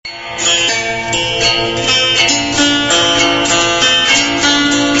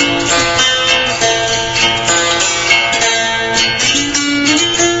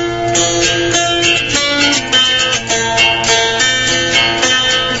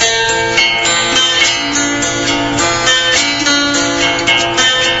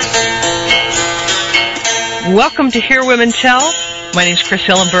Welcome to Hear Women Tell. My name is Chris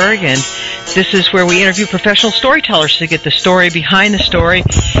Hillenberg, and this is where we interview professional storytellers to get the story behind the story.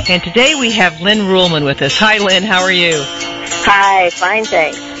 And today we have Lynn Ruhlman with us. Hi, Lynn. How are you? Hi. Fine,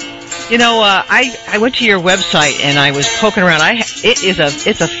 thanks. You know, I went to your website and I was poking around.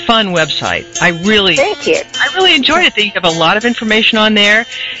 It's a fun website. Thank you. I really enjoyed it. You have a lot of information on there.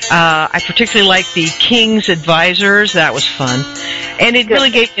 I particularly like the King's Advisors. That was fun. And it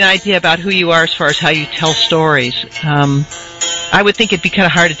really gave me an idea about who you are as far as how you tell stories. I would think it'd be kind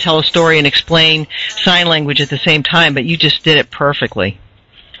of hard to tell a story and explain sign language at the same time, but you just did it perfectly.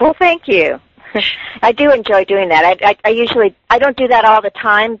 Well, thank you. I do enjoy doing that. I don't do that all the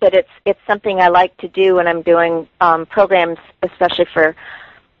time, but it's something I like to do when I'm doing programs, especially for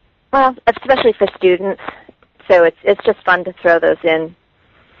students. So it's just fun to throw those in.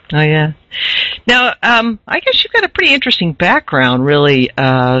 Oh yeah. Now, I guess you've got a pretty interesting background, really.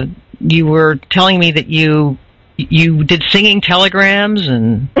 You were telling me that you did singing telegrams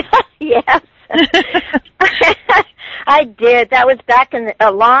and. Yes. I did. That was back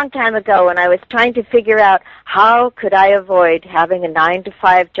a long time ago when I was trying to figure out how could I avoid having a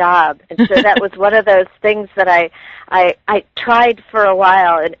 9-to-5 job. And so that was one of those things that I tried for a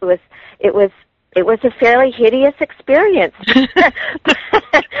while, and it was a fairly hideous experience.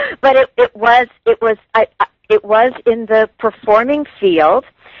 But it was in the performing field.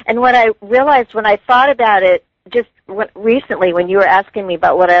 And what I realized when I thought about it just recently, when you were asking me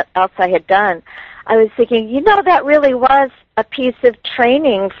about what else I had done, I was thinking, that really was a piece of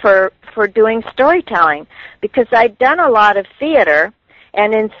training for doing storytelling, because I'd done a lot of theater,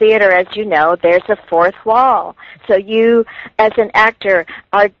 and in theater, as you know, there's a fourth wall. So you, as an actor,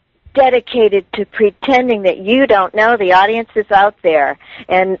 are dedicated to pretending that you don't know the audience is out there,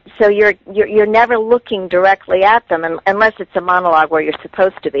 and so you're never looking directly at them, unless it's a monologue where you're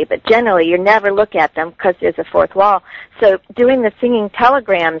supposed to be. But generally, you never look at them because there's a fourth wall. So doing the singing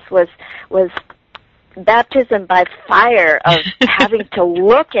telegrams was baptism by fire of having to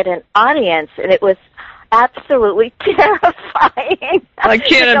look at an audience, and it was absolutely terrifying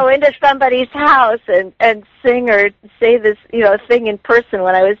to go into somebody's house and sing or say this, thing in person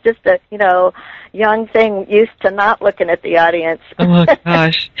when I was just a, young thing used to not looking at the audience. Oh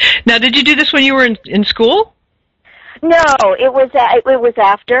gosh! Now, did you do this when you were in school? No, it was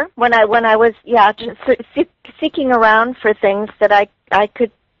after when I was just seeking around for things that I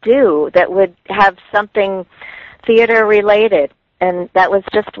could do that would have something theater related. And that was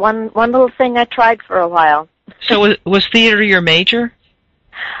just one little thing I tried for a while. So was theater your major?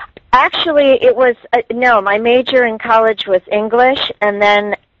 Actually, it was, no, my major in college was English, and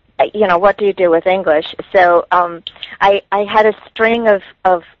then, what do you do with English? So I had a string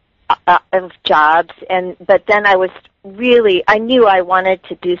of jobs, but then I knew I wanted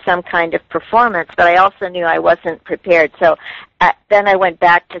to do some kind of performance, but I also knew I wasn't prepared. So then I went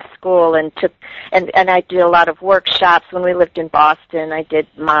back to school and I did a lot of workshops. When we lived in Boston, I did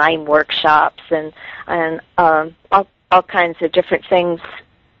mime workshops and all kinds of different things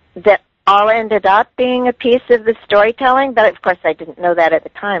that all ended up being a piece of the storytelling. But of course, I didn't know that at the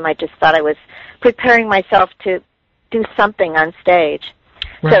time. I just thought I was preparing myself to do something on stage.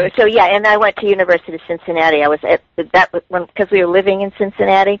 Right. So yeah, and I went to University of Cincinnati. I was at that because we were living in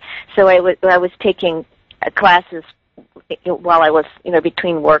Cincinnati. So I was taking classes while I was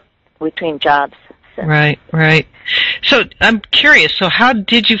between jobs. So. Right. So I'm curious. So how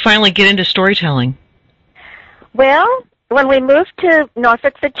did you finally get into storytelling? Well, when we moved to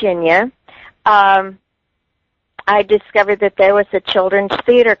Norfolk, Virginia, I discovered that there was a children's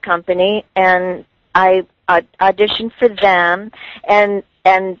theater company, and I auditioned for them, and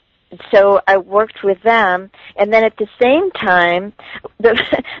so I worked with them. And then at the same time,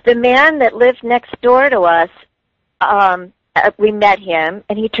 the man that lived next door to us, we met him,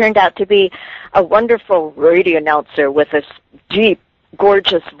 and he turned out to be a wonderful radio announcer with a deep,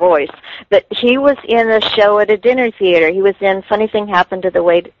 gorgeous voice. But he was in a show at a dinner theater. He was in Funny Thing Happened on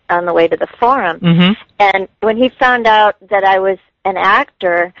the way to the Forum. Mm-hmm. And when he found out that I was an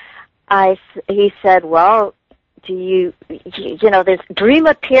actor, he said, well, there's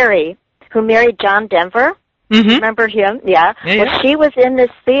Dreama Perry, who married John Denver. Mm-hmm. Remember him? Yeah. Well, she was in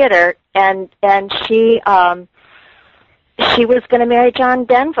this theater, and she was going to marry John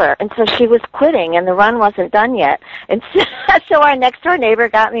Denver, and so she was quitting, and the run wasn't done yet. And so our next-door neighbor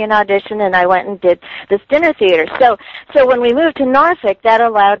got me an audition, and I went and did this dinner theater. So when we moved to Norfolk,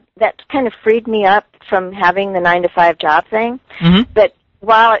 that kind of freed me up from having the 9-to-5 job thing. Mm-hmm. But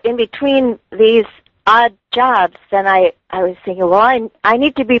while in between these odd jobs, then I was thinking, well, I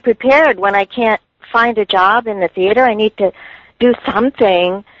need to be prepared when I can't find a job in the theater. I need to do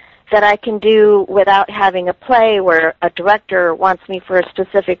something that I can do without having a play where a director wants me for a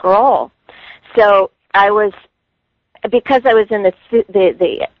specific role. So because I was in the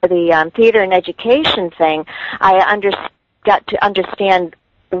theater and education thing, I got to understand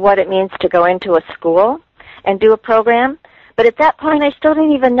what it means to go into a school and do a program. But at that point, I still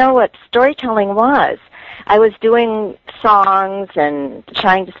didn't even know what storytelling was. I was doing songs and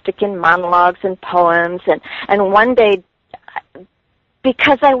trying to stick in monologues and poems, and one day,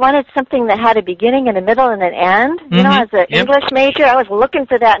 because I wanted something that had a beginning and a middle and an end, you know, as an English major, I was looking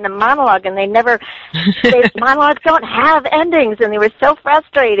for that in a monologue, and monologues don't have endings, and they were so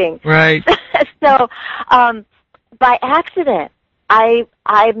frustrating. Right. So, by accident, I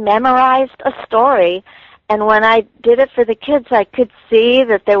memorized a story, and when I did it for the kids, I could see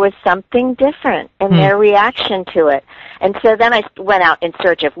that there was something different in their reaction to it. And so then I went out in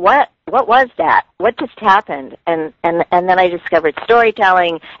search of what was that? What just happened? And then I discovered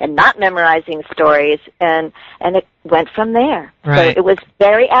storytelling and not memorizing stories, and it went from there. Right. So it was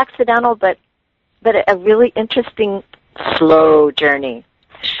very accidental, but a really interesting, slow journey.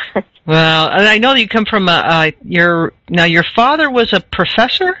 Well, and I know that you come from your father was a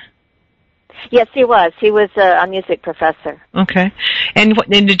professor? Yes, he was. He was a music professor. Okay. And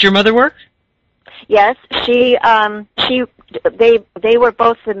did your mother work? Yes, they were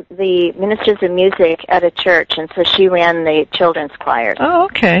both the ministers of music at a church, and so she ran the children's choirs. Oh,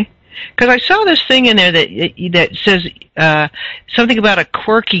 okay. Because I saw this thing in there that says something about a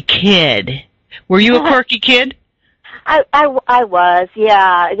quirky kid. Were you a quirky kid? I was,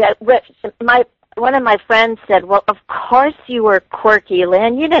 yeah. One of my friends said, "Well, of course you were quirky,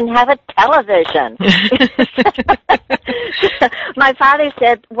 Lynn. You didn't have a television." My father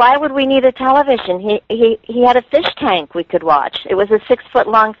said, "Why would we need a television? He had a fish tank we could watch. It was a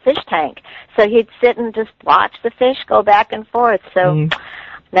 6-foot-long fish tank, so he'd sit and just watch the fish go back and forth." So.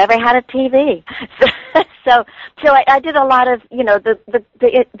 Never had a TV, so I did a lot of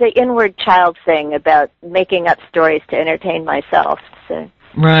the inward child thing about making up stories to entertain myself. So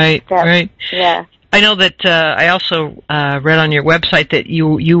right. Yeah. I know that I also read on your website that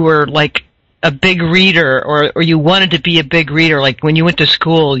you were like a big reader, or you wanted to be a big reader. Like when you went to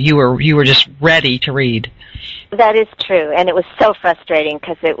school, you were just ready to read. That is true, and it was so frustrating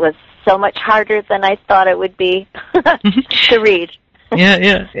because it was so much harder than I thought it would be to read.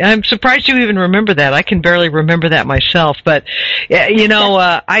 Yeah. I'm surprised you even remember that. I can barely remember that myself. But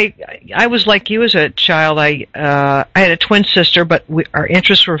I was like you as a child. I had a twin sister, but our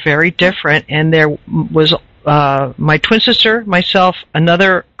interests were very different. And there was my twin sister, myself,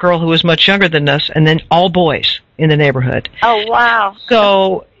 another girl who was much younger than us, and then all boys in the neighborhood. Oh, wow!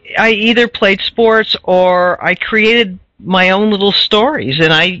 So I either played sports or I created my own little stories,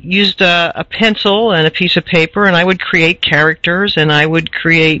 and I used a pencil and a piece of paper, and I would create characters, and I would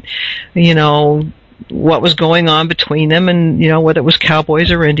create, what was going on between them, and whether it was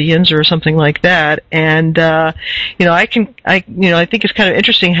cowboys or Indians or something like that. And I think it's kind of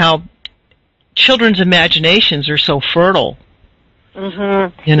interesting how children's imaginations are so fertile.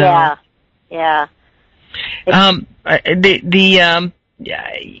 Mm-hmm. Yeah.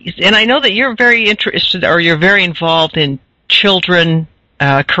 And I know that you're very interested, or you're very involved in children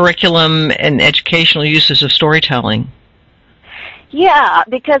curriculum and educational uses of storytelling. Yeah,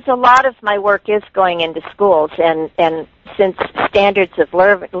 because a lot of my work is going into schools, and since standards of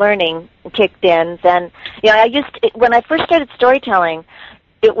learning kicked in, then when I first started storytelling,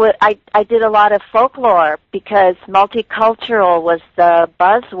 I did a lot of folklore because multicultural was the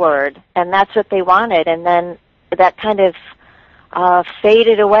buzzword, and that's what they wanted, and then that kind of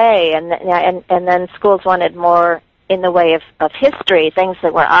faded away, and then schools wanted more in the way of history, things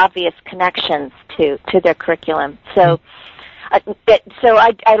that were obvious connections to their curriculum. So,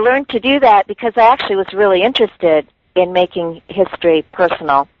 I learned to do that because I actually was really interested in making history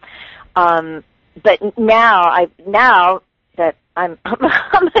personal. But now that I'm a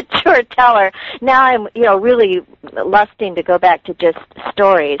mature teller, now I'm really lusting to go back to just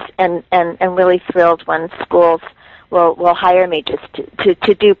stories, and really thrilled when schools will hire me just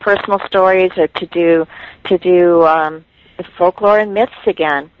to do personal stories or to do folklore and myths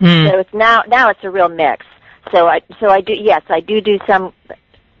again. So it's now it's a real mix. So I do some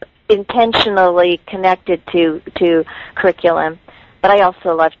intentionally connected to curriculum, but I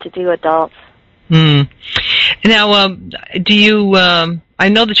also love to do adults. Now, do you? I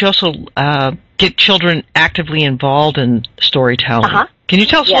know that you also get children actively involved in storytelling. Uh-huh. Can you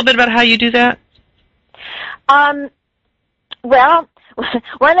tell us a little bit about how you do that? Well,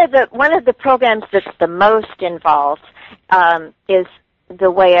 one of the programs that's the most involved is the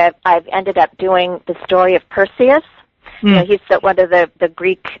way I've ended up doing the story of Perseus. You know, he's one of the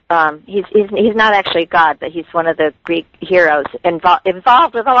Greek. He's not actually God, but he's one of the Greek heroes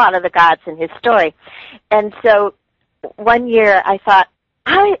involved with a lot of the gods in his story. And so one year I thought,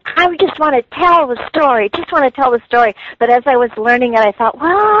 I just want to tell the story. But as I was learning it, I thought,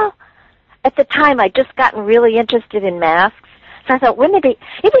 well, at the time I'd just gotten really interested in masks. So I thought, it'd be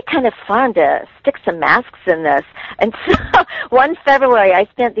kind of fun to stick some masks in this. And so one February, I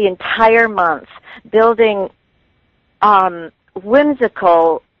spent the entire month building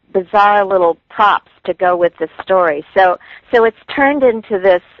whimsical, bizarre little props to go with the story. So it's turned into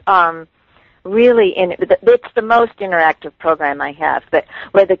this it's the most interactive program I have, but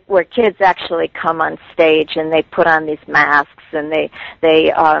where kids actually come on stage and they put on these masks and they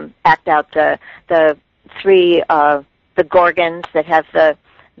act out the three the gorgons that have the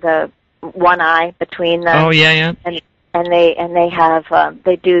one eye between them. Oh yeah. And they have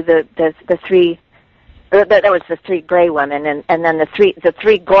they do the three. There was the three gray women, and then the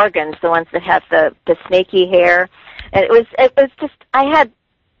three gorgons, the ones that have the snaky hair. And it was just, I had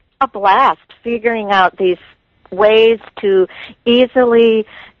a blast figuring out these ways to easily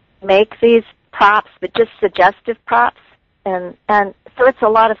make these props, but just suggestive props, and so it's a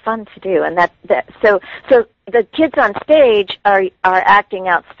lot of fun to do. And so the kids on stage are acting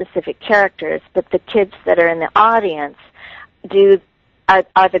out specific characters, but the kids that are in the audience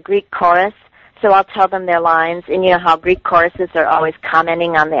are the Greek chorus. So I'll tell them their lines, and you know how Greek choruses are always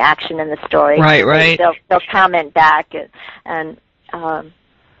commenting on the action in the story. Right. They'll comment back,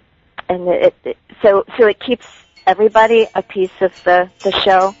 so it keeps everybody a piece of the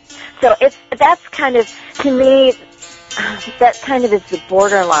show. So that's kind of, to me, that kind of is the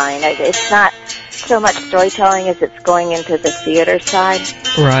borderline. It's not so much storytelling as it's going into the theater side.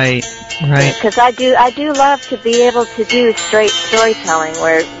 Right. Because I do love to be able to do straight storytelling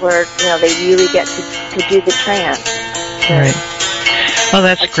where you know they really get to do the trance. Right. Oh,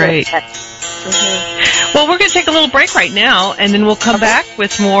 that's great. Mm-hmm. Well, we're going to take a little break right now, and then we'll come back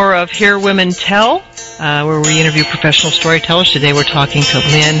with more of Hear Women Tell, where we interview professional storytellers. Today we're talking to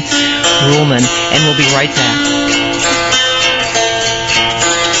Lynn Ruhlman, and we'll be right back.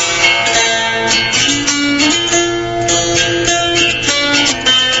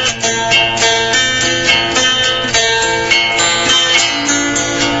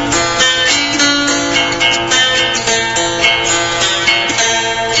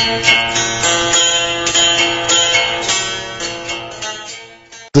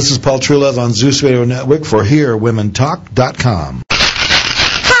 This is Paul Truelove on Zeus Radio Network for HearWomenTalk.com.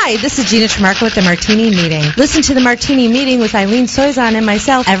 Hi, this is Gina Tremarco with the Martini Meeting. Listen to the Martini Meeting with Eileen Soizon and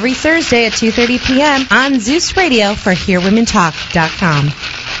myself every Thursday at 2:30 p.m. on Zeus Radio for HearWomenTalk.com.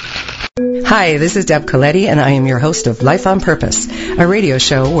 Hi, this is Deb Coletti, and I am your host of Life on Purpose, a radio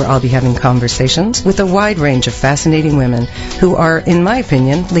show where I'll be having conversations with a wide range of fascinating women who are, in my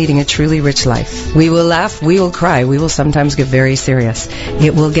opinion, leading a truly rich life. We will laugh, we will cry, we will sometimes get very serious.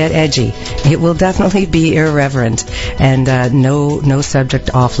 It will get edgy. It will definitely be irreverent, and no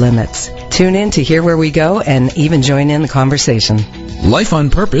subject off limits. Tune in to hear where we go and even join in the conversation. Life on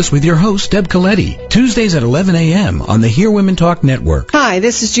Purpose with your host, Deb Coletti, Tuesdays at 11 a.m. on the Hear Women Talk Network. Hi,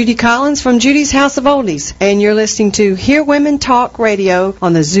 this is Judy Collins from Judy's House of Oldies, and you're listening to Hear Women Talk Radio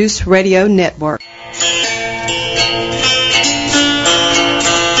on the Zeus Radio Network.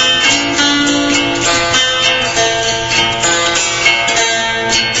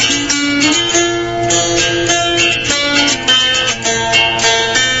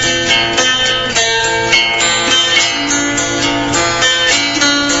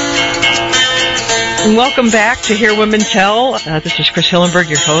 Welcome back to Hear Women Tell. This is Chris Hillenberg,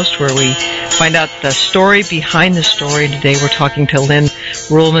 your host, where we find out the story behind the story. Today we're talking to Lynn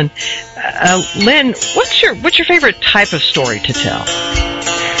Ruhlman. Lynn, what's your favorite type of story to tell?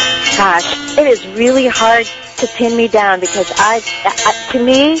 Gosh, it is really hard to pin me down because to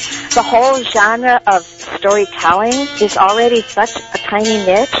me, the whole genre of storytelling is already such a tiny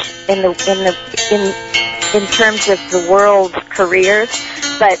niche in terms of the world's careers,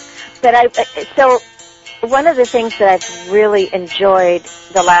 so one of the things that I've really enjoyed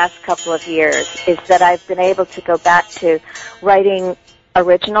the last couple of years is that I've been able to go back to writing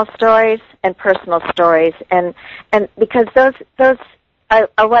original stories and personal stories, and because those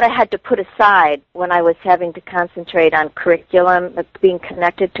are what I had to put aside when I was having to concentrate on curriculum, being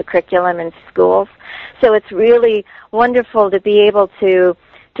connected to curriculum in schools. So it's really wonderful to be able to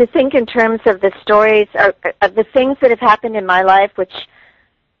think in terms of the stories or of the things that have happened in my life, which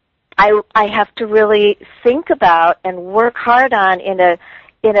I have to really think about and work hard on in an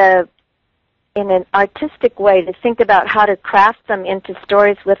artistic way to think about how to craft them into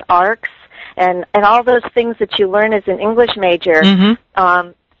stories with arcs and all those things that you learn as an English major.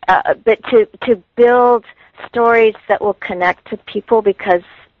 But to build stories that will connect to people, because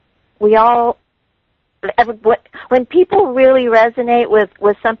we all, when people really resonate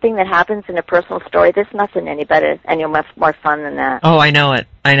with something that happens in a personal story, there's nothing any better and much more fun than that. Oh, I know it.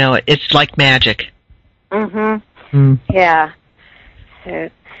 It's like magic. Yeah.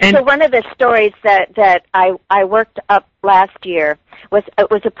 So one of the stories that I worked up last year was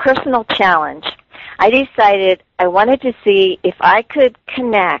a personal challenge. I decided I wanted to see if I could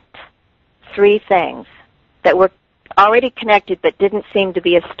connect 3 things that were already connected but didn't seem to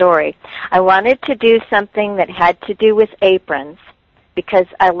be a story. I wanted to do something that had to do with aprons, because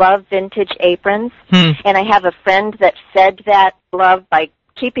I love vintage aprons, and I have a friend that fed that love by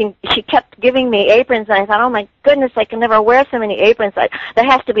she kept giving me aprons, and I thought, oh my goodness, I can never wear so many aprons. There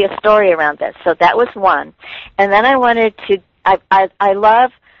has to be a story around this. So that was one. And then I wanted to, I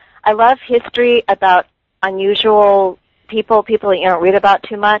love history about unusual people that you don't read about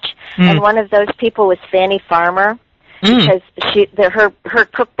too much. And one of those people was Fannie Farmer, because her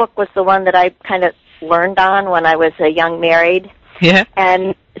cookbook was the one that I kind of learned on when I was a young married. Yeah.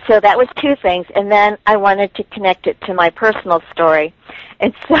 And so that was 2 things. And then I wanted to connect it to my personal story.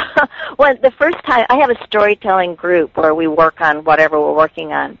 And so the first time, I have a storytelling group where we work on whatever we're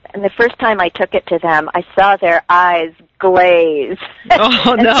working on. And the first time I took it to them, I saw their eyes glaze.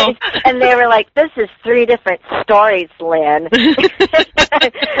 Oh, no. And they were like, this is 3 different stories, Lynn.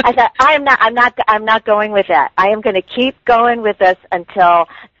 I thought, I'm not going with that. I am going to keep going with this until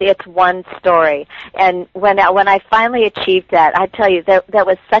it's one story. And when I finally achieved that, I tell you, that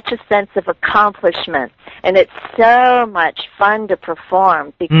was such a sense of accomplishment. And it's so much fun to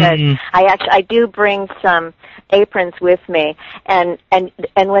perform, because I do bring some aprons with me, and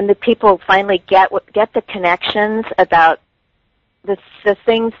when the people finally get the connections about the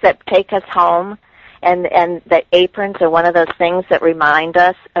things that take us home, and the aprons are one of those things that remind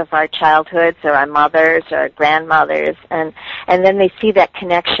us of our childhoods or our mothers or our grandmothers, and then they see that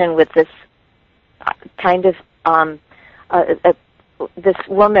connection with this kind of this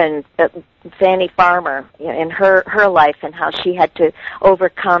woman, Fannie Farmer, in her life, and how she had to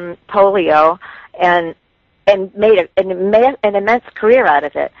overcome polio and made an immense career out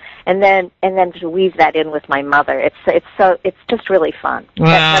of it, and then to weave that in with my mother. It's just really fun.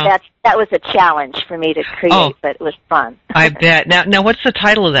 Wow. That was a challenge for me to create, but it was fun. I bet. Now, what's the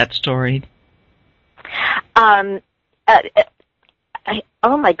title of that story? Oh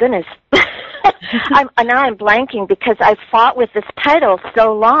my goodness. Now I'm blanking, because I fought with this title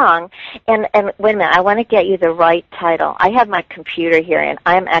so long, and wait a minute, I want to get you the right title. I have my computer here, and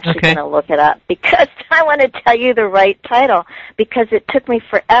I'm actually going to look it up, because I want to tell you the right title, because it took me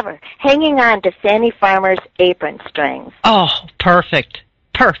forever. Hanging On to Fannie Farmer's Apron Strings. Oh, perfect.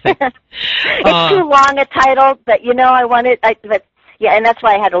 It's too long a title, but I wanted, yeah, and that's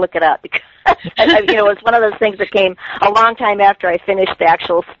why I had to look it up, because it was one of those things that came a long time after I finished the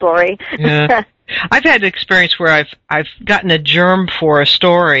actual story. Yeah. I've had an experience where I've gotten a germ for a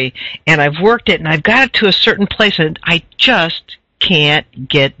story, and I've worked it, and I've got it to a certain place, and I just can't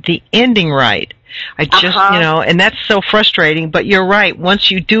get the ending right. I just, and that's so frustrating. But you're right. Once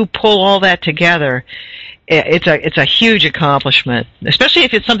you do pull all that together, it's a huge accomplishment, especially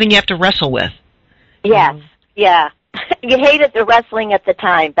if it's something you have to wrestle with. Yes. Yeah. You hated the wrestling at the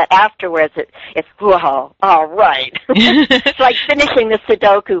time, but afterwards it's whoa, all right. It's like finishing the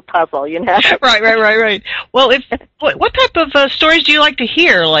Sudoku puzzle, Right. Well, what type of stories do you like to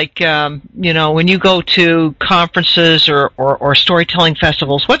hear? Like, when you go to conferences or storytelling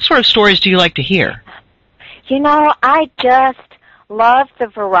festivals, what sort of stories do you like to hear? I just love the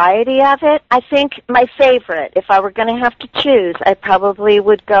variety of it. I think my favorite, if I were going to have to choose, I probably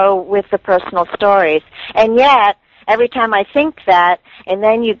would go with the personal stories. And yet, every time I think that, and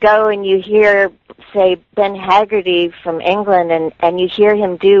then you go and you hear, say, Ben Haggerty from England, and you hear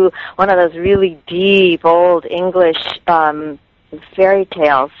him do one of those really deep, old English fairy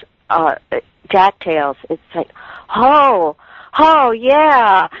tales, Jack tales. It's like, oh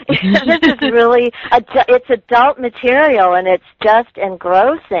yeah, this is really, it's adult material, and it's just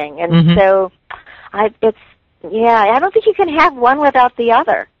engrossing, and so I don't think you can have one without the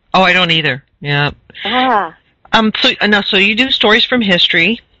other. Oh, I don't either. Yeah. Ah. So you do stories from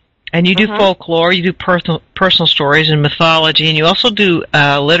history, and you do folklore, you do personal stories and mythology, and you also do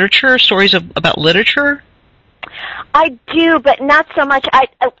literature, stories about literature? I do, but not so much.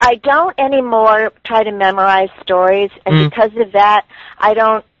 I don't anymore try to memorize stories, and because of that, I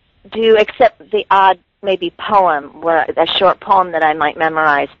don't do, except the odd maybe poem, a short poem that I might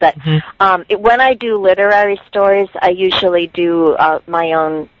memorize. But when I do literary stories, I usually do my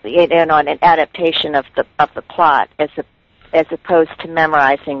own, an adaptation of the plot as opposed to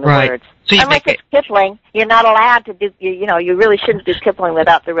memorizing the words. So unless it's Kipling, you're not allowed to do. You really shouldn't do Kipling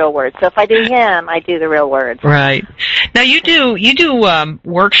without the real words. So if I do him, I do the real words. Right. Now you do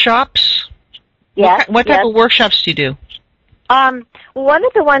workshops. Yes. What type of workshops do you do? One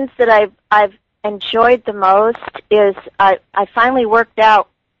of the ones that I've enjoyed the most is I finally worked out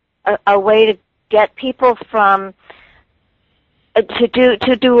a way to get people from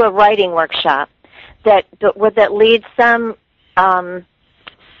to do a writing workshop that leads them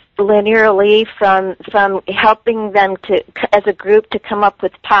linearly from helping them to as a group to come up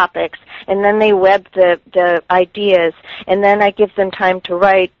with topics, and then they web the ideas, and then I give them time to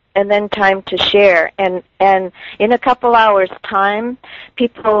write and then time to share, and in a couple hours time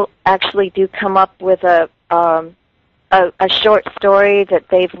people actually do come up with a short story that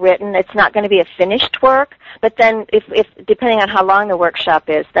they've written. It's not going to be a finished work, but then if depending on how long the workshop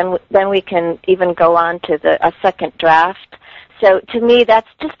is, then we can even go on to a second draft. So to me, that's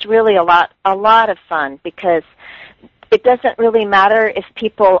just really a lot of fun, because it doesn't really matter if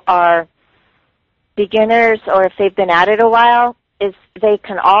people are beginners or if they've been at it a while. Is they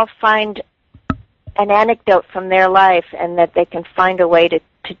can all find an anecdote from their life, and that they can find a way to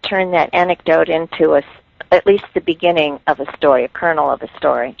turn that anecdote into at least the beginning of a story, a kernel of a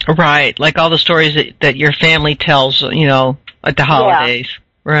story. Right, like all the stories that your family tells, at the holidays.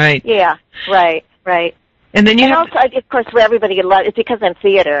 Yeah. Right. Yeah, right. And then also, of course, where everybody loves, it's because I'm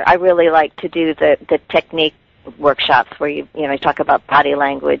theater, I really like to do the technique workshops where you talk about body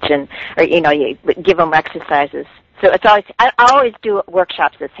language or you give them exercises. So I always do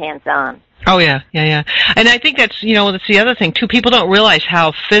workshops as hands-on. Oh, yeah. And I think that's the other thing, too. People don't realize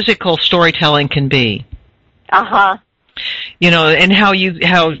how physical storytelling can be. Uh-huh. And how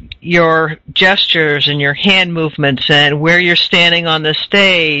your gestures and your hand movements and where you're standing on the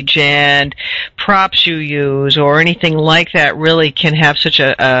stage and props you use or anything like that really can have such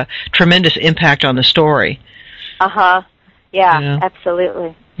a tremendous impact on the story. Uh-huh. Yeah,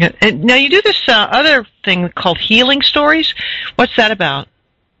 absolutely. Yeah. And now you do this other thing called healing stories. What's that about?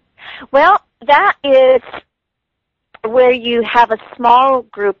 Well, that is where you have a small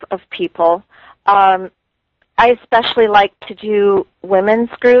group of people. I especially like to do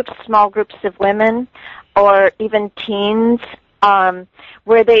women's groups, small groups of women, or even teens,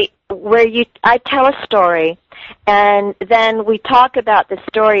 where I tell a story, and then we talk about the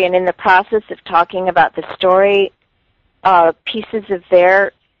story, and in the process of talking about the story, pieces of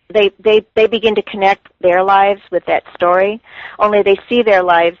they begin to connect their lives with that story, only they see their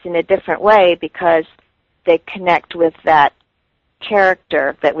lives in a different way because they connect with that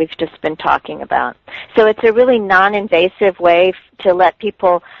character that we've just been talking about. So it's a really non-invasive way to let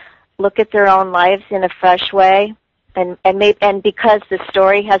people look at their own lives in a fresh way, and because the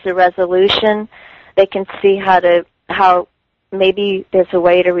story has a resolution, they can see how maybe there's a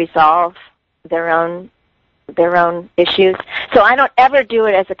way to resolve their own issues. So I don't ever do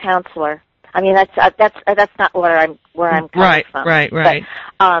it as a counselor. I mean, that's not where I'm coming from. Right. But,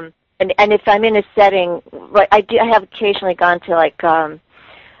 and if I'm in a setting, I have occasionally gone to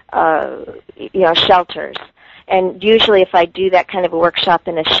shelters, and usually if I do that kind of a workshop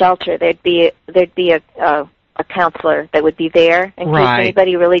in a shelter, there'd be a counselor that would be there in case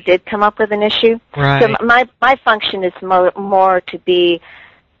anybody really did come up with an issue. Right. So my function is more to be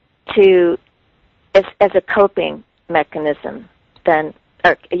as a coping mechanism than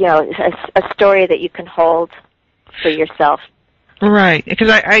a story that you can hold for yourself. Right, because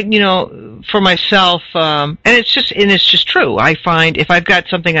I for myself, and it's just true. I find if I've got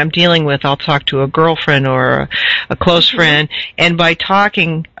something I'm dealing with, I'll talk to a girlfriend or a close friend, and by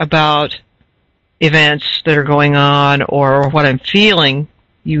talking about events that are going on or what I'm feeling,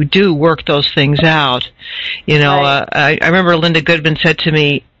 you do work those things out. I remember Linda Goodman said to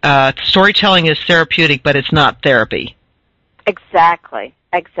me, storytelling is therapeutic, but it's not therapy. Exactly.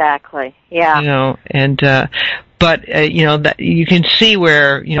 Yeah. That you can see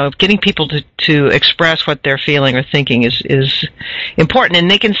where, getting people to express what they're feeling or thinking is important, and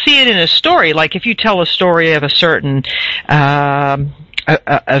they can see it in a story. Like if you tell a story of a certain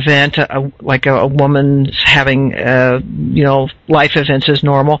event, like a woman's having, life events as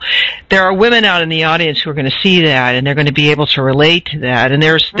normal, there are women out in the audience who are going to see that, and they're going to be able to relate to that. And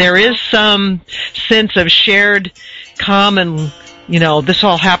there is some sense of shared common, this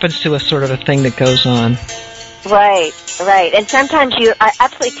all happens to us sort of a thing that goes on. Right. And sometimes I'm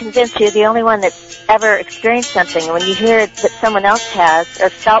absolutely convinced you're the only one that's ever experienced something. And when you hear that someone else has or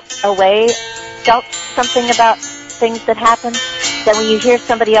felt a way felt something about things that happened, then when you hear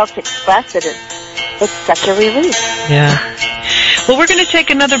somebody else express it, it's such a relief. Yeah. Well, we're going to take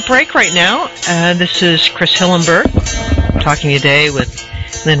another break right now. This is Chris Hillenberg talking today with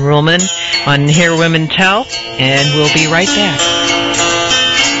Lynn Ruhlman on Hear Women Tell, and we'll be right back.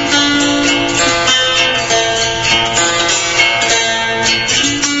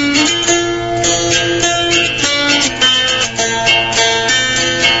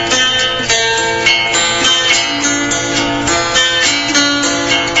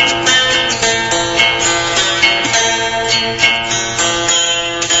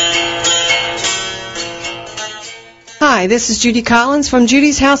 Hi, this is Judy Collins from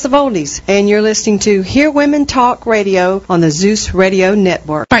Judy's House of Oldies, and you're listening to Hear Women Talk Radio on the Zeus Radio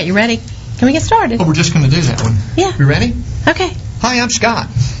Network. All right, you ready? Can we get started? Oh, we're just going to do that one. Yeah. You ready? Okay. Hi, I'm Scott.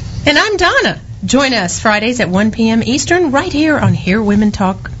 And I'm Donna. Join us Fridays at 1 p.m. Eastern right here on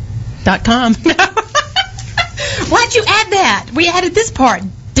HearWomenTalk.com. Why'd you add that? We added this part.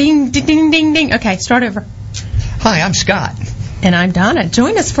 Ding, ding, ding, ding, ding. Okay, start over. Hi, I'm Scott. And I'm Donna.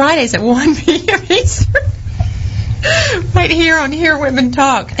 Join us Fridays at 1 p.m. Eastern. Right here on Hear Women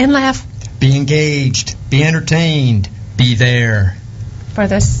Talk. And laugh. Be engaged. Be entertained. Be there. For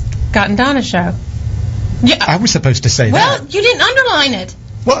the Scott and Donna show. Yeah. I was supposed to say that. Well, you didn't underline it.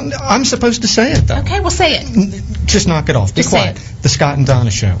 Well, I'm supposed to say it, though. Okay, well, say it. Just knock it off. Be Just say quiet. it. The Scott and Donna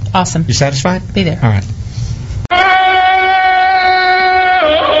show. Awesome. You satisfied? Be there. All right.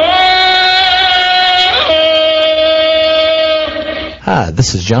 Hi,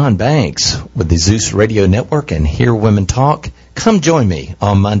 this is John Banks with the Zeus Radio Network and Hear Women Talk. Come join me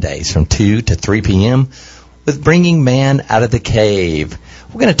on Mondays from 2 to 3 p.m. with Bringing Man Out of the Cave.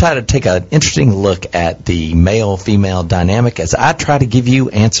 We're going to try to take an interesting look at the male-female dynamic as I try to give you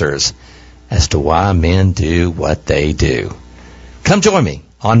answers as to why men do what they do. Come join me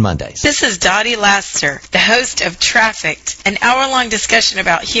on Mondays. This is Dottie Laster, the host of Trafficked, an hour-long discussion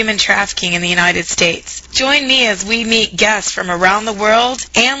about human trafficking in the United States. Join me as we meet guests from around the world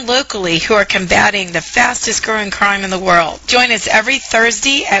and locally who are combating the fastest-growing crime in the world. Join us every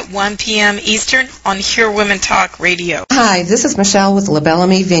Thursday at 1 p.m. Eastern on Hear Women Talk Radio. Hi, this is Michelle with La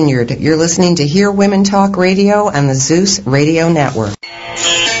Bellamy Vineyard. You're listening to Hear Women Talk Radio on the Zeus Radio Network.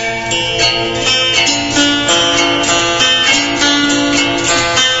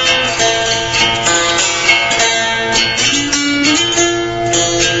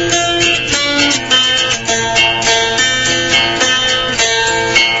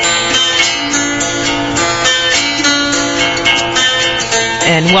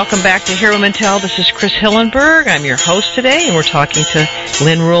 And welcome back to Hear Women Tell. This is Chris Hillenberg. I'm your host today, and we're talking to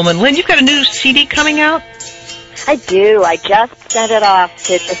Lynn Ruhlman. Lynn, you've got a new CD coming out? I do. I just sent it off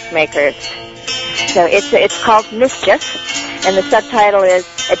to Discmakers. So it's called Mischief, and the subtitle is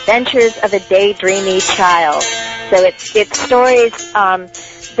Adventures of a Daydreamy Child. So it's stories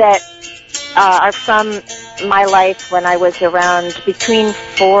that are from my life when I was around between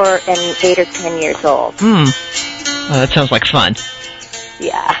 4 and 8 or 10 years old. Oh, that sounds like fun.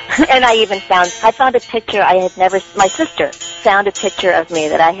 Yeah, and I found a picture my sister found a picture of me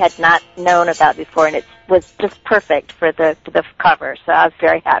that I had not known about before, and it was just perfect for the cover, so I was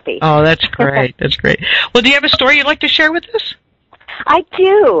very happy. Oh, that's great. That's great. Well, do you have a story you'd like to share with us? I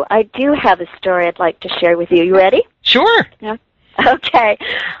do. I do have a story I'd like to share with you. You ready? Sure. Yeah. Okay.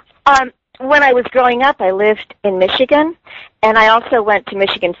 When I was growing up, I lived in Michigan, and I also went to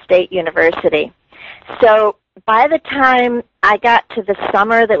Michigan State University. So by the time I got to the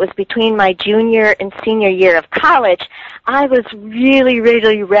summer that was between my junior and senior year of college, I was really,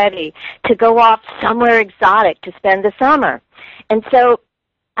 really ready to go off somewhere exotic to spend the summer. And so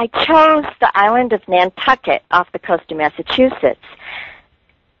I chose the island of Nantucket off the coast of Massachusetts.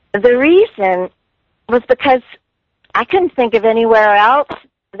 The reason was because I couldn't think of anywhere else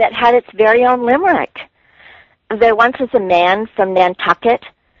that had its very own limerick. There once was a man from Nantucket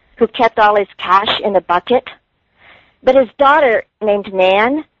who kept all his cash in a bucket, but his daughter, named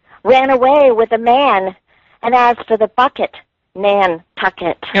Nan, ran away with a man, and as for the bucket,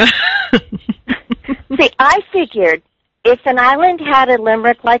 Nantucket. See, I figured if an island had a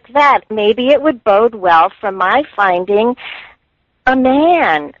limerick like that, maybe it would bode well for my finding a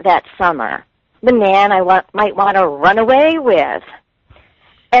man that summer, the man I might want to run away with.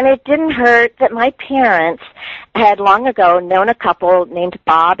 And it didn't hurt that my parents had long ago known a couple named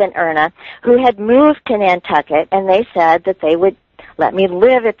Bob and Erna who had moved to Nantucket, and they said that they would let me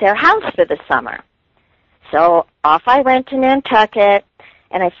live at their house for the summer. So off I went to Nantucket,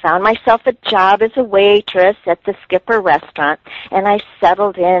 and I found myself a job as a waitress at the Skipper restaurant, and I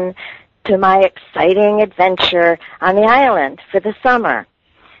settled in to my exciting adventure on the island for the summer.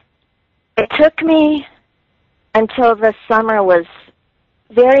 It took me until the summer was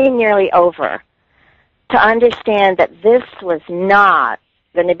very nearly over to understand that this was not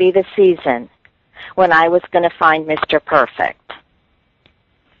going to be the season when I was going to find Mr. Perfect.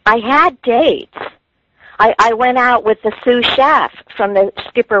 I had dates. I went out with the sous chef from the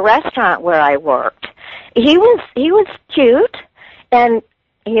Skipper restaurant where I worked. He was cute, and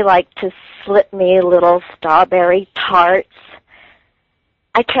he liked to slip me little strawberry tarts.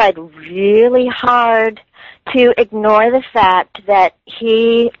 I tried really hard to ignore the fact that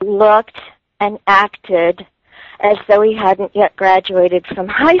he looked and acted as though he hadn't yet graduated from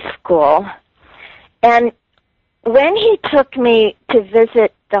high school. And when he took me to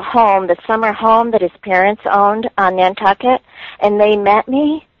visit the home, the summer home that his parents owned on Nantucket, and they met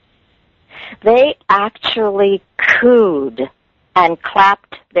me, they actually cooed and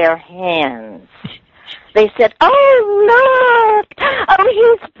clapped their hands. They said, "Oh, look!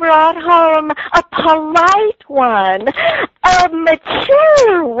 Oh, he's brought home a polite one, a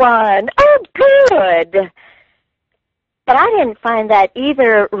mature one. Oh, good." But I didn't find that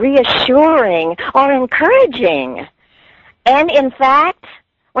either reassuring or encouraging. And in fact,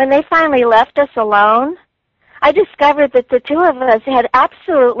 when they finally left us alone, I discovered that the two of us had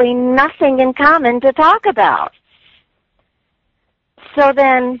absolutely nothing in common to talk about. So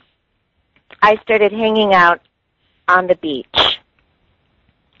then I started hanging out on the beach,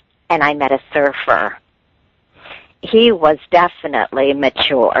 and I met a surfer. He was definitely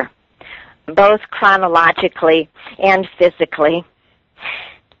mature, both chronologically and physically.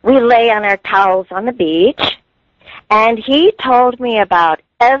 We lay on our towels on the beach, and he told me about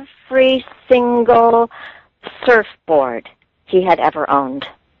every single surfboard he had ever owned.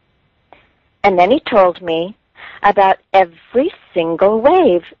 And then he told me about every single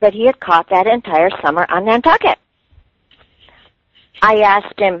wave that he had caught that entire summer on Nantucket. I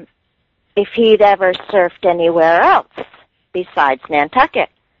asked him if he'd ever surfed anywhere else besides Nantucket.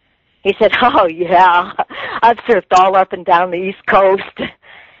 He said, "Oh, yeah, I've surfed all up and down the East Coast."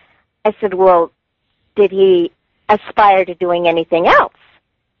 I said, "Well, did he aspire to doing anything else?"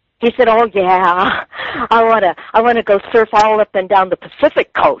 He said, "Oh, yeah, I want to go surf all up and down the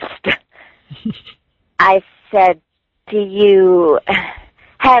Pacific Coast." I said, "Do you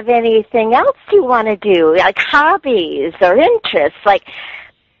have anything else you want to do, like hobbies or interests? Like,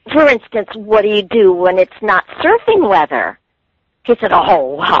 for instance, what do you do when it's not surfing weather?" He said,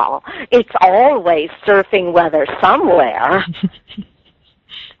 "Oh, well, it's always surfing weather somewhere."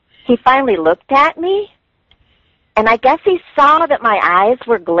 He finally looked at me, and I guess he saw that my eyes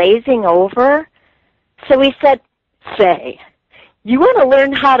were glazing over. So he said, "Say, you want to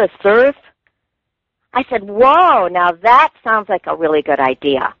learn how to surf?" I said, "Whoa, now that sounds like a really good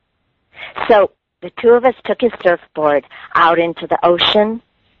idea." So the two of us took his surfboard out into the ocean,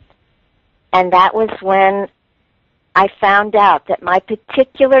 and that was when I found out that my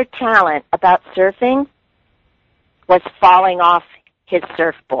particular talent about surfing was falling off his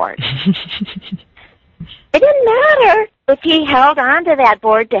surfboard. It didn't matter if he held onto that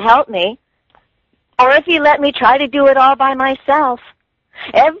board to help me or if he let me try to do it all by myself.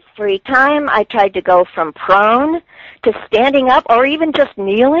 Every time I tried to go from prone to standing up or even just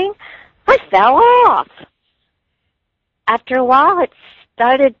kneeling, I fell off. After a while, it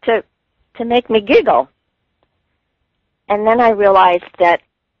started to make me giggle. And then I realized that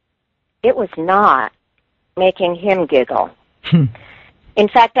it was not making him giggle. In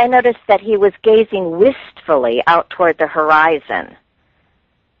fact, I noticed that he was gazing wistfully out toward the horizon.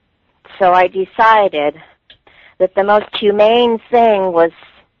 So I decided that the most humane thing was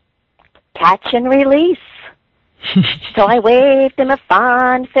catch and release. So I waved him a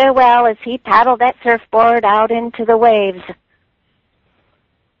fond farewell as he paddled that surfboard out into the waves.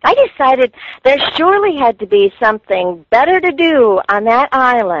 I decided there surely had to be something better to do on that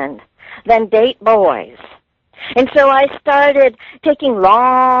island than date boys. And so I started taking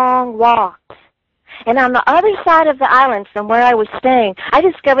long walks. And on the other side of the island from where I was staying, I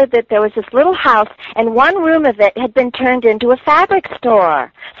discovered that there was this little house, and one room of it had been turned into a fabric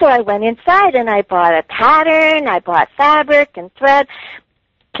store. So I went inside and I bought a pattern, I bought fabric and thread,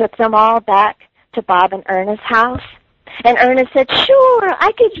 took them all back to Bob and Ernest's house. And Ernest said, "Sure,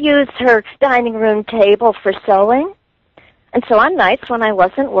 I could use her dining room table for sewing." And so on nights when I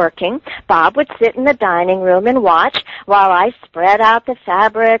wasn't working, Bob would sit in the dining room and watch while I spread out the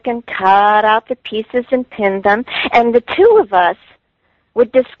fabric and cut out the pieces and pinned them. And the two of us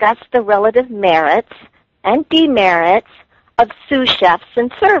would discuss the relative merits and demerits of sous chefs and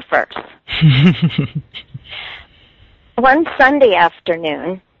surfers. One Sunday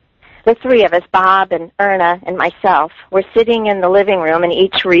afternoon, the three of us, Bob and Erna and myself, were sitting in the living room and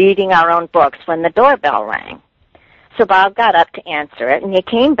each reading our own books when the doorbell rang. So Bob got up to answer it, and he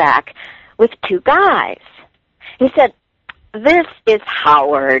came back with two guys. He said, "This is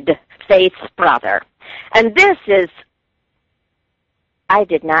Howard, Faith's brother. And this is..." I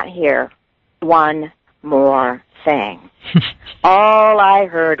did not hear one more thing. All I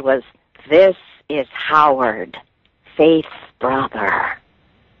heard was, "This is Howard, Faith's brother."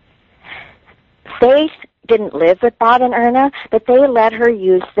 Faith didn't live with Bob and Erna, but they let her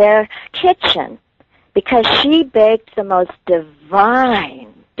use their kitchen because she baked the most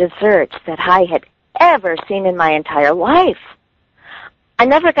divine desserts that I had ever seen in my entire life. I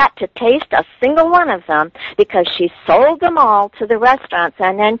never got to taste a single one of them because she sold them all to the restaurants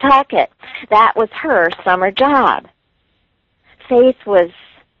on Nantucket. That was her summer job. Faith was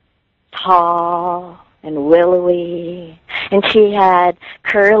tall and willowy, and she had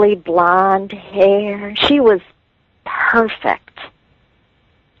curly blonde hair. She was perfect.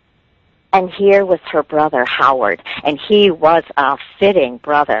 And here was her brother, Howard, and he was a fitting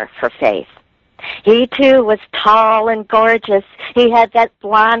brother for Faith. He, too, was tall and gorgeous. He had that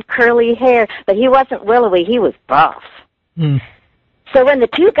blonde, curly hair, but he wasn't willowy. He was buff. So when the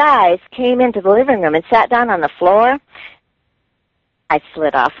two guys came into the living room and sat down on the floor, I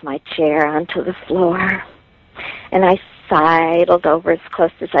slid off my chair onto the floor, and I sidled over as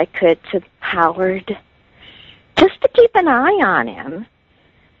close as I could to Howard, just to keep an eye on him.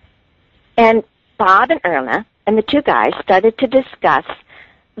 And Bob and Erna and the two guys started to discuss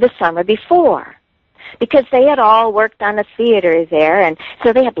the summer before, because they had all worked on a theater there, and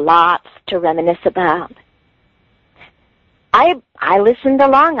so they had lots to reminisce about. I listened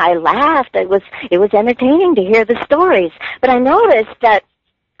along. I laughed. It was entertaining to hear the stories. But I noticed that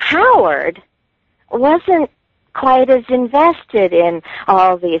Howard wasn't quite as invested in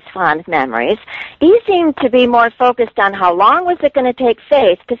all these fond memories. He seemed to be more focused on how long was it going to take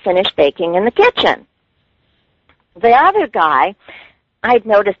Faith to finish baking in the kitchen. The other guy I'd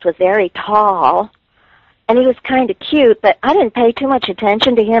noticed was very tall, and he was kind of cute, but I didn't pay too much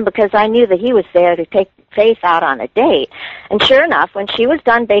attention to him because I knew that he was there to take Faith out on a date. And sure enough, when she was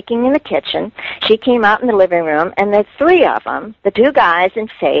done baking in the kitchen, she came out in the living room, and the three of them, the two guys and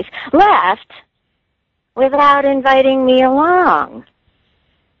Faith, left without inviting me along.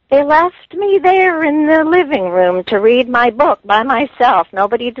 They left me there in the living room to read my book by myself,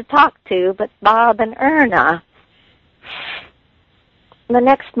 nobody to talk to but Bob and Erna. The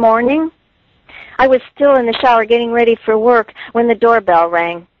next morning, I was still in the shower getting ready for work when the doorbell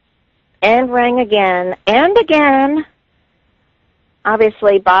rang, and rang again and again.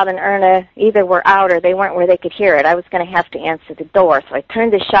 Obviously, Bob and Erna either were out or they weren't where they could hear it. I was going to have to answer the door, so I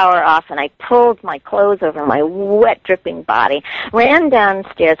turned the shower off and I pulled my clothes over my wet, dripping body, ran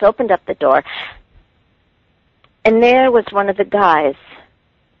downstairs, opened up the door, and there was one of the guys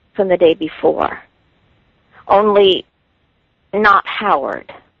from the day before, only not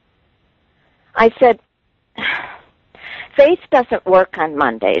Howard. I said, "Faith doesn't work on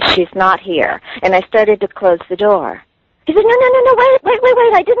Mondays. She's not here." And I started to close the door. He said, No,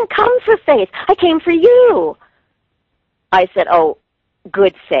 wait, I didn't come for Faith. I came for you. I said, "Oh,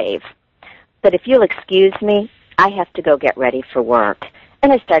 good save. But if you'll excuse me, I have to go get ready for work."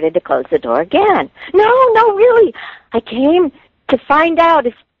 And I started to close the door again. No, really. I came to find out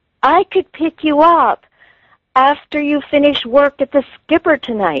if I could pick you up after you finish work at the Skipper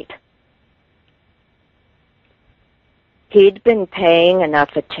tonight. He'd been paying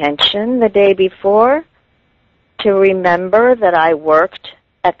enough attention the day before to remember that I worked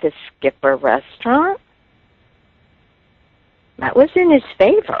at the Skipper restaurant. That was in his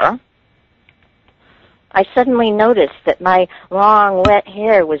favor. I suddenly noticed that my long, wet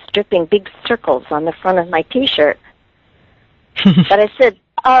hair was dripping big circles on the front of my T-shirt. But I said,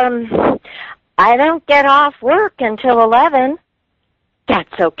 I don't get off work until 11.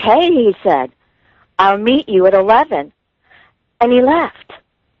 "That's okay," he said. "I'll meet you at 11. And he left.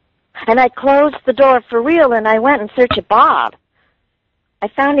 And I closed the door for real, and I went in search of Bob. I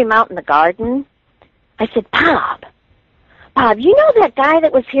found him out in the garden. I said, Bob, you know that guy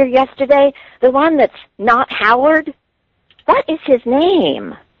that was here yesterday, the one that's not Howard? What is his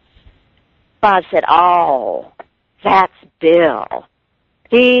name?" Bob said, "Oh, that's Bill.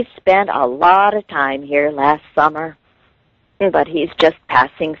 He spent a lot of time here last summer, but he's just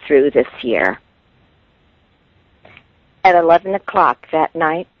passing through this year." At 11 o'clock that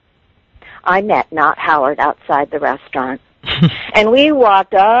night, I met Not Howard outside the restaurant. And we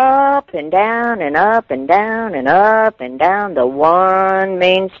walked up and down and up and down and up and down the one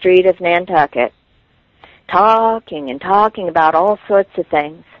main street of Nantucket, talking and talking about all sorts of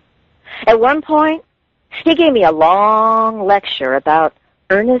things. At one point, he gave me a long lecture about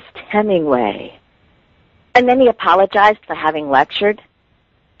Ernest Hemingway. And then he apologized for having lectured.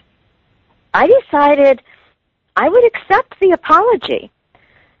 I decided I would accept the apology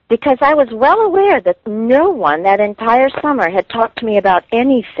because I was well aware that no one that entire summer had talked to me about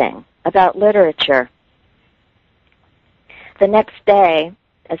anything about literature. The next day,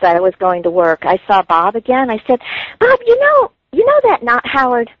 as I was going to work, I saw Bob again. I said, Bob, you know that not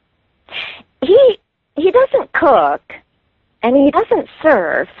Howard? He doesn't cook, and he doesn't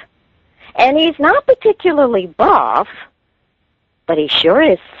surf, and he's not particularly buff, but he sure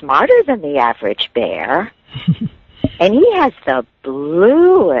is smarter than the average bear. And he has the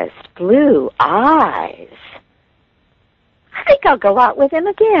bluest blue eyes. I think I'll go out with him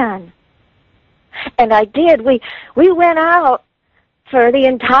again. And I did. We went out for the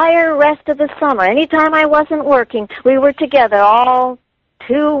entire rest of the summer. Anytime I wasn't working, we were together all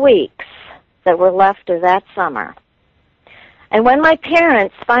 2 weeks that were left of that summer. And when my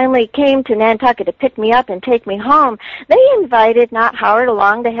parents finally came to Nantucket to pick me up and take me home, they invited Not Howard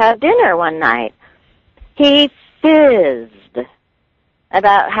along to have dinner one night. He fizzed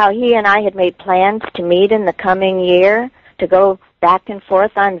about how he and I had made plans to meet in the coming year, to go back and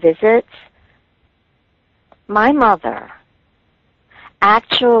forth on visits. My mother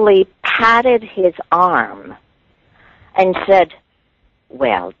actually patted his arm and said,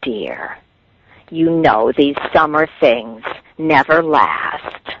 "Well, dear, you know these summer things never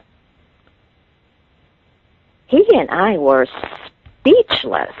last." He and I were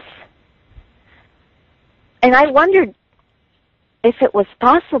speechless. And I wondered if it was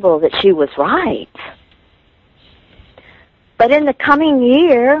possible that she was right. But in the coming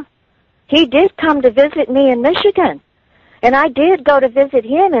year, he did come to visit me in Michigan. And I did go to visit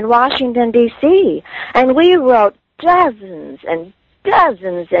him in Washington, D.C. And we wrote dozens and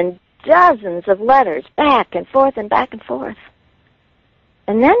dozens and dozens of letters back and forth and back and forth.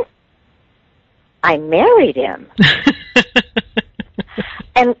 And then I married him.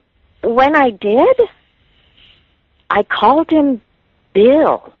 And when I did, I called him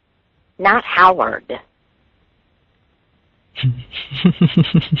Bill, not Howard.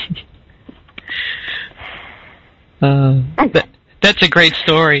 That's a great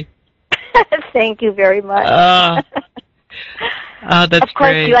story. Thank you very much. That's of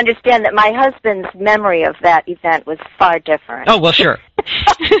course, great. you understand that my husband's memory of that event was far different. Oh, well, sure.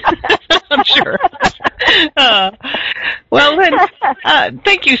 I'm sure. Well, Lynn,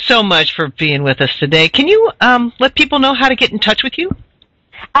 thank you so much for being with us today. Can you let people know how to get in touch with you?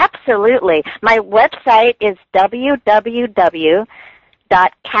 Absolutely. My website is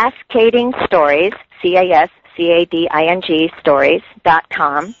www.cascadingstories, CASCADING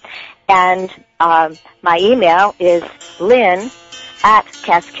stories.com, and my email is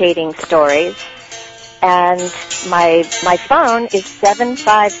lynn@cascadingstories, and my phone is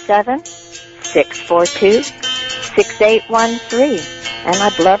 757-642-6813, and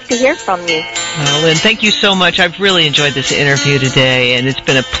I'd love to hear from you. Well, Lynn, thank you so much. I've really enjoyed this interview today, and it's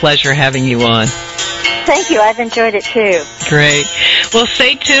been a pleasure having you on. Thank you. I've enjoyed it, too. Great. Well,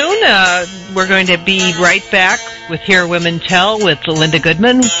 stay tuned. We're going to be right back with Hear Women Tell with Linda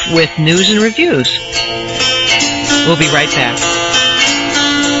Goodman with news and reviews. We'll be right back.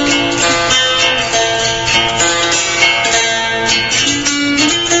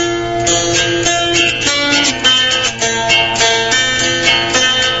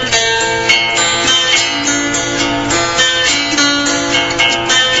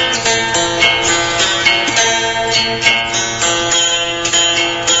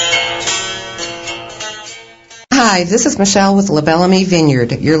 Hi, this is Michelle with La Bellamy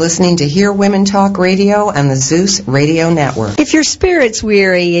Vineyard. You're listening to Hear Women Talk Radio on the Zeus Radio Network. If your spirit's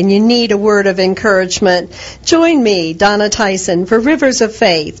weary and you need a word of encouragement, join me, Donna Tyson, for Rivers of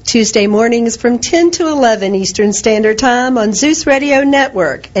Faith, Tuesday mornings from 10 to 11 Eastern Standard Time on Zeus Radio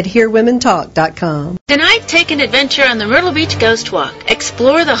Network at HearWomenTalk.com. Tonight, take an adventure on the Myrtle Beach Ghost Walk.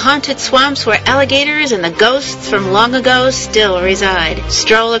 Explore the haunted swamps where alligators and the ghosts from long ago still reside.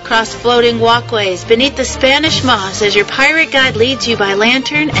 Stroll across floating walkways beneath the Spanish moss as your pirate guide leads you by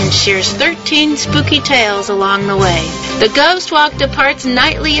lantern and shares 13 spooky tales along the way. The Ghost Walk departs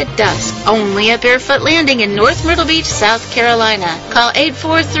nightly at dusk, only at Barefoot Landing in North Myrtle Beach, South Carolina. Call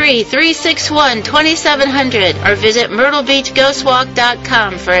 843-361-2700 or visit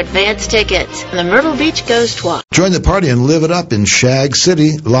MyrtleBeachGhostWalk.com for advance tickets. The Myrtle Beach Ghost Walk. Join the party and live it up in Shag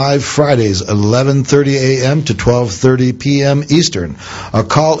City, live Fridays, 11:30 a.m. to 12:30 p.m. Eastern. A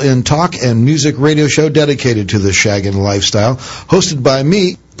call-in talk and music radio show dedicated to the shaggin' lifestyle, hosted by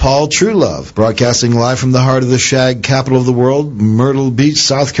me, Paul Truelove, broadcasting live from the heart of the shag capital of the world, Myrtle Beach,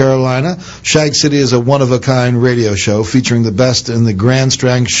 South Carolina. Shag City is a one-of-a-kind radio show featuring the best in the grand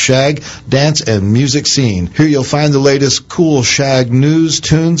strength shag, dance, and music scene. Here you'll find the latest cool shag news,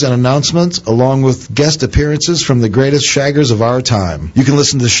 tunes, and announcements, along with guest appearances from the greatest shaggers of our time. You can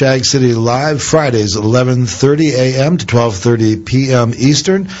listen to Shag City live Fridays, 11:30 a.m. to 12:30 p.m.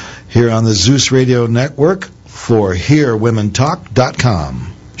 Eastern, here on the Zeus Radio Network for HearWomenTalk.com.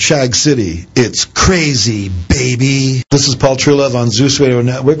 Shag City, it's crazy, baby. This is Paul Truelove on Zeus Radio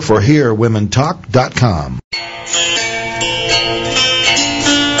Network for HearWomenTalk.com.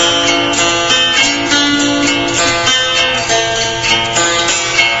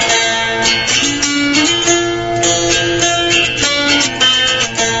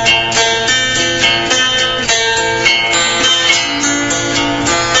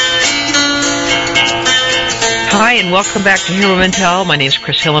 Hi, and welcome back to Hear Women Tell. My name is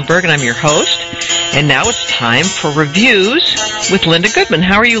Chris Hillenberg, and I'm your host. And now it's time for reviews with Linda Goodman.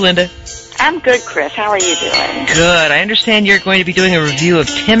 How are you, Linda? I'm good, Chris. How are you doing? Good. I understand you're going to be doing a review of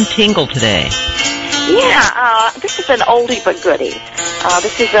Tim Tingle today. Yeah, this is an oldie but goodie.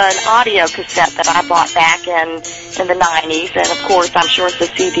 This is an audio cassette that I bought back in the 90s, and of course I'm sure it's a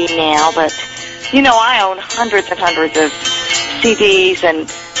CD now, but you know I own hundreds and hundreds of CDs and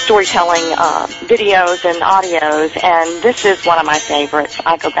storytelling videos and audios, and this is one of my favorites.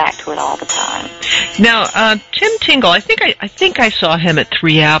 I go back to it all the time. Now, Tim Tingle, I think I saw him at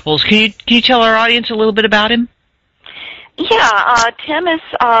Three Apples. Can you tell our audience a little bit about him? Yeah, Tim is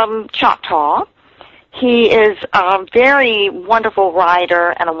Choctaw. He is a very wonderful writer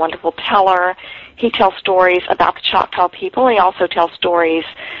and a wonderful teller. He tells stories about the Choctaw people. He also tells stories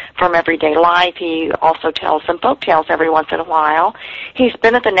from everyday life. He also tells some folk tales every once in a while. He's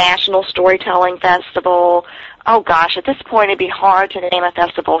been at the National Storytelling Festival. Oh, gosh, at this point it'd be hard to name a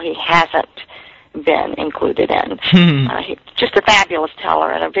festival he hasn't been included in. He's just a fabulous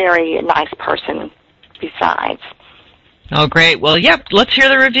teller and a very nice person besides. Oh, great. Well, yep, let's hear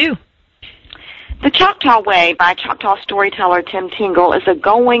the review. The Choctaw Way by Choctaw storyteller Tim Tingle is a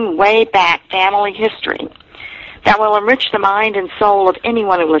going way back family history that will enrich the mind and soul of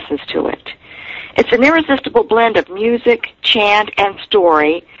anyone who listens to it. It's an irresistible blend of music, chant, and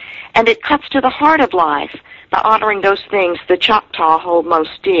story, and it cuts to the heart of life by honoring those things the Choctaw hold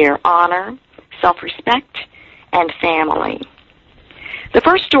most dear: honor, self-respect, and family. The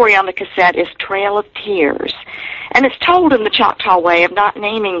first story on the cassette is Trail of Tears, and it's told in the Choctaw way of not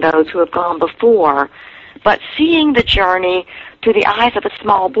naming those who have gone before, but seeing the journey through the eyes of a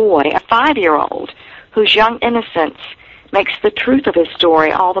small boy, a 5-year-old, whose young innocence makes the truth of his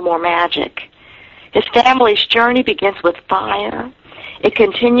story all the more magic. His family's journey begins with fire, it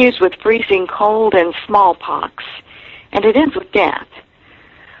continues with freezing cold and smallpox, and it ends with death.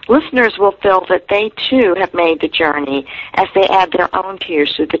 Listeners will feel that they, too, have made the journey as they add their own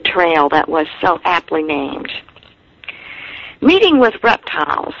tears to the trail that was so aptly named. Meeting with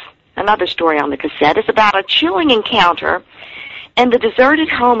Reptiles, another story on the cassette, is about a chilling encounter in the deserted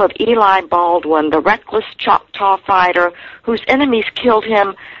home of Eli Baldwin, the reckless Choctaw fighter whose enemies killed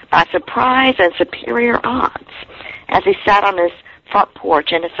him by surprise and superior odds as he sat on his front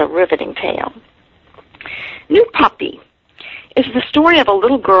porch, and it's a riveting tale. New Puppy is the story of a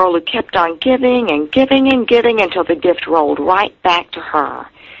little girl who kept on giving and giving and giving until the gift rolled right back to her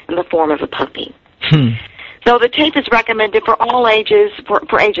in the form of a puppy. Though the tape is recommended for all ages,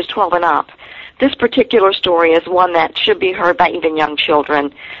 for ages 12 and up, this particular story is one that should be heard by even young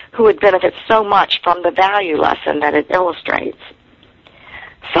children who would benefit so much from the value lesson that it illustrates.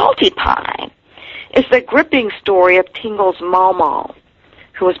 Salty Pie is the gripping story of Tingle's Mawmaw,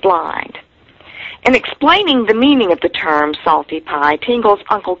 who was blind. In explaining the meaning of the term salty pie, Tingle's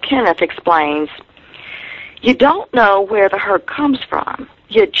Uncle Kenneth explains, "You don't know where the hurt comes from.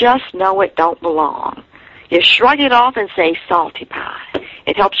 You just know it don't belong. You shrug it off and say salty pie.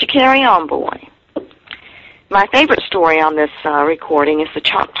 It helps you carry on, boy." My favorite story on this recording is the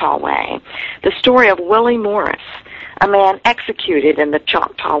Choctaw Way, the story of Willie Morris, a man executed in the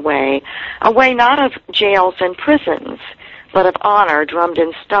Choctaw Way, a way not of jails and prisons, but of honor drummed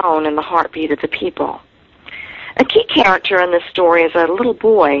in stone in the heartbeat of the people. A key character in this story is a little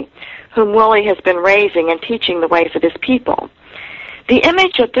boy whom Willie has been raising and teaching the ways of his people. The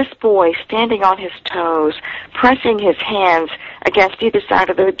image of this boy standing on his toes, pressing his hands against either side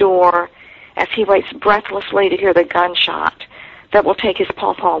of the door as he waits breathlessly to hear the gunshot that will take his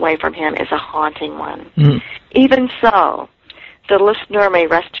pawpaw away from him, is a haunting one. Even so, the listener may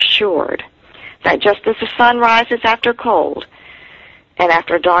rest assured that just as the sun rises after cold, and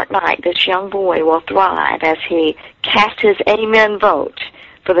after a dark night, this young boy will thrive as he casts his amen vote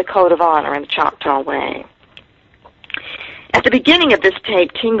for the code of honor in the Choctaw Way. At the beginning of this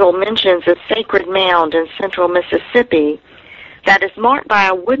tape, Tingle mentions a sacred mound in central Mississippi that is marked by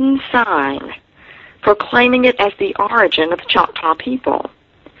a wooden sign proclaiming it as the origin of the Choctaw people.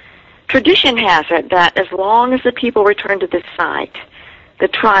 Tradition has it that as long as the people return to this site, the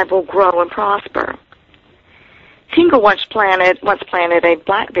tribe will grow and prosper. Tingle once planted a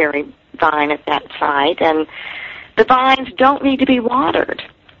blackberry vine at that site, and the vines don't need to be watered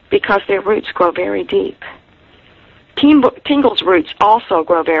because their roots grow very deep. Tingle's roots also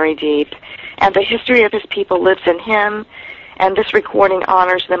grow very deep, and the history of his people lives in him, and this recording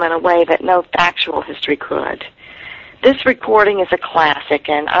honors them in a way that no factual history could. This recording is a classic,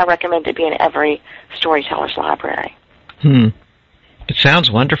 and I recommend it be in every storyteller's library. It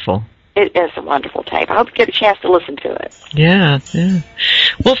sounds wonderful. It is a wonderful tape. I hope you get a chance to listen to it. Yeah.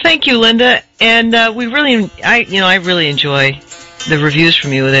 Well, thank you, Linda. And I really enjoy the reviews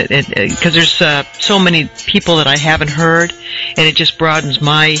from you, because there's so many people that I haven't heard, and it just broadens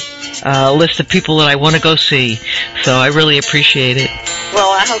my list of people that I want to go see. So I really appreciate it.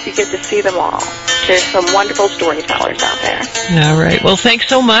 Well, I hope you get to see them all. There's some wonderful storytellers out there. All right. Well, thanks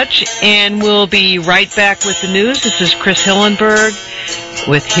so much, and we'll be right back with the news. This is Chris Hillenberg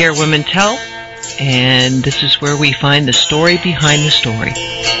with Hear Women Tell, and this is where we find the story behind the story.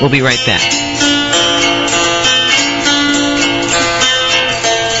 We'll be right back.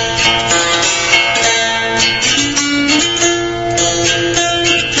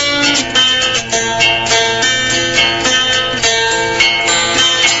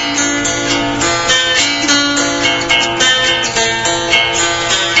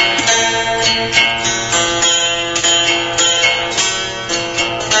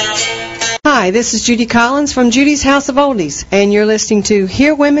 Hi, this is Judy Collins from Judy's House of Oldies, and you're listening to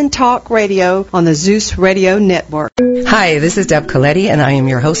Hear Women Talk Radio on the Zeus Radio Network. Hi, this is Deb Coletti, and I am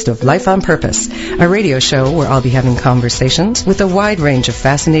your host of Life on Purpose, a radio show where I'll be having conversations with a wide range of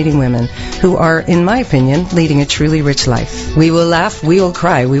fascinating women who are, in my opinion, leading a truly rich life. We will laugh, we will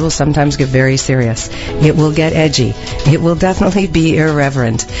cry, we will sometimes get very serious. It will get edgy. It will definitely be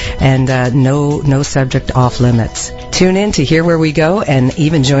irreverent, and no subject off limits. Tune in to hear where we go and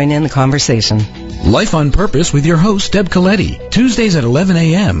even join in the conversation. Life on Purpose with your host, Deb Coletti, Tuesdays at 11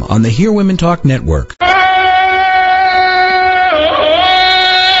 a.m. on the Hear Women Talk Network.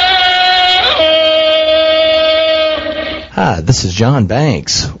 Hi, this is John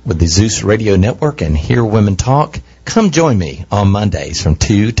Banks with the Zeus Radio Network and Hear Women Talk. Come join me on Mondays from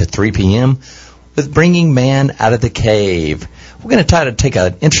 2 to 3 p.m. with Bringing Man Out of the Cave. We're going to try to take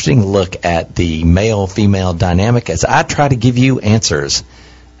an interesting look at the male-female dynamic as I try to give you answers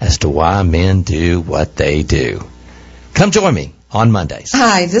as to why men do what they do. Come join me on Mondays.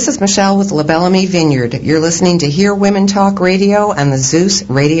 Hi, this is Michelle with La Bellamy Vineyard. You're listening to Hear Women Talk Radio and the Zeus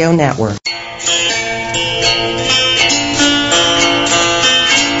Radio Network.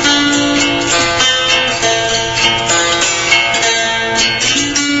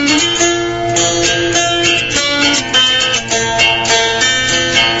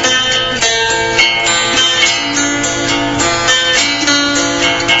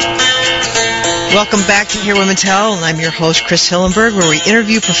 Welcome back to Hear Women Tell, and I'm your host, Chris Hillenberg, where we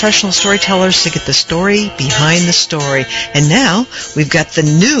interview professional storytellers to get the story behind the story. And now we've got the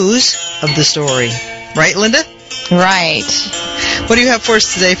news of the story. Right, Linda? Right. What do you have for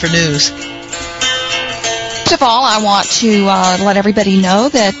us today for news? First of all, I want to let everybody know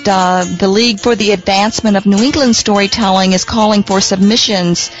that the League for the Advancement of New England Storytelling is calling for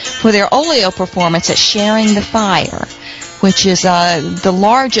submissions for their Oleo performance at Sharing the Fire, which is the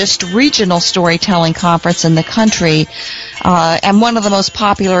largest regional storytelling conference in the country. And one of the most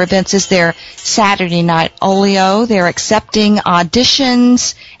popular events is their Saturday Night Oleo. They're accepting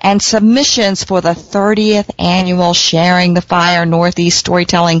auditions and submissions for the 30th annual Sharing the Fire Northeast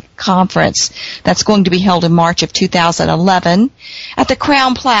Storytelling Conference. That's going to be held in March of 2011 at the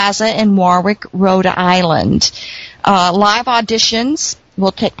Crown Plaza in Warwick, Rhode Island. Live auditions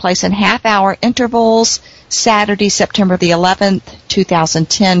will take place in half-hour intervals Saturday, September the 11th,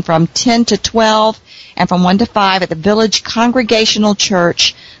 2010, from 10 to 12 and from 1 to 5 at the Village Congregational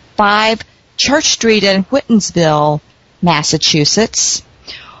Church, 5 Church Street in Whitensville, Massachusetts.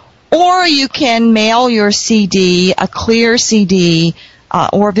 Or you can mail your CD, a clear CD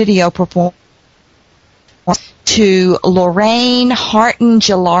or video performance, to Lorraine Harton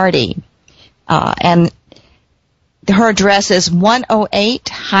Gilardi. And her address is 108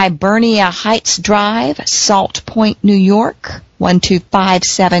 Hibernia Heights Drive, Salt Point, New York,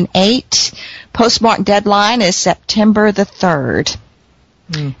 12578. Postmark deadline is September the 3rd.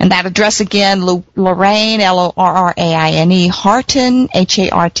 And that address again, Lorraine, Lorraine, Hartin,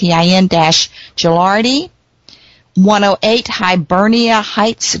 Hartin -Gilardi, 108 Hibernia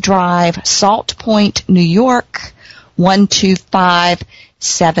Heights Drive, Salt Point, New York,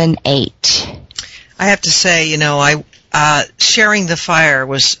 12578. I have to say, Sharing the Fire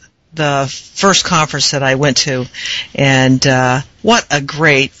was the first conference that I went to, and what a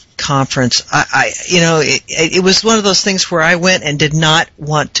great conference. It was one of those things where I went and did not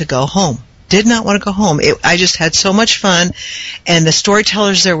want to go home. I just had so much fun, and the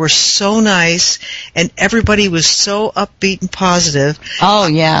storytellers there were so nice, and everybody was so upbeat and positive. Oh,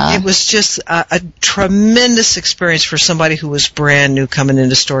 yeah. It was just a tremendous experience for somebody who was brand new coming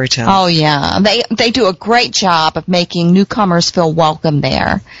into storytelling. Oh, yeah. They do a great job of making newcomers feel welcome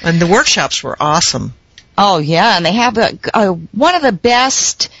there. And the workshops were awesome. Oh, yeah, and they have one of the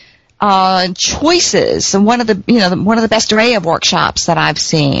best choices, and one of the best array of workshops that I've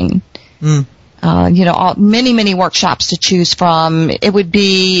seen. Many workshops to choose from. It would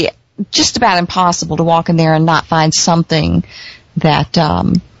be just about impossible to walk in there and not find something that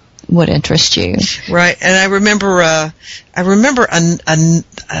would interest you. Right, and I remember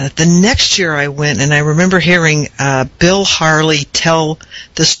the next year I went, and I remember hearing Bill Harley tell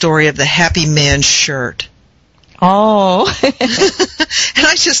the story of the Happy Man shirt. Oh. And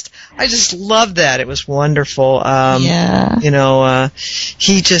I just loved that. It was wonderful.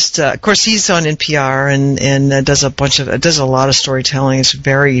 He just, of course, he's on NPR and does a lot of storytelling. He's a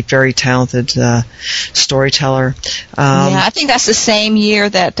very, very talented storyteller. I think that's the same year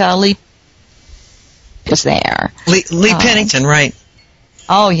that Lee was there. Lee Pennington, right?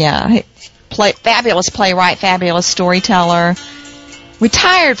 Oh yeah, fabulous playwright, fabulous storyteller.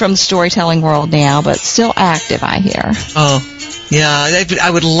 Retired from the storytelling world now, but still active, I hear. Oh, yeah. I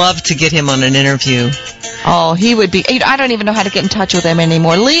would love to get him on an interview. Oh, he would be. I don't even know how to get in touch with him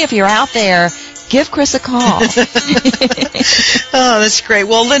anymore. Lee, if you're out there, give Chris a call. Oh, that's great.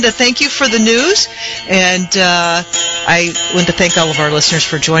 Well, Linda, thank you for the news. And I want to thank all of our listeners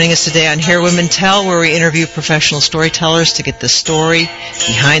for joining us today on Hear Women Tell, where we interview professional storytellers to get the story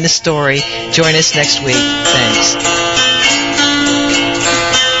behind the story. Join us next week. Thanks.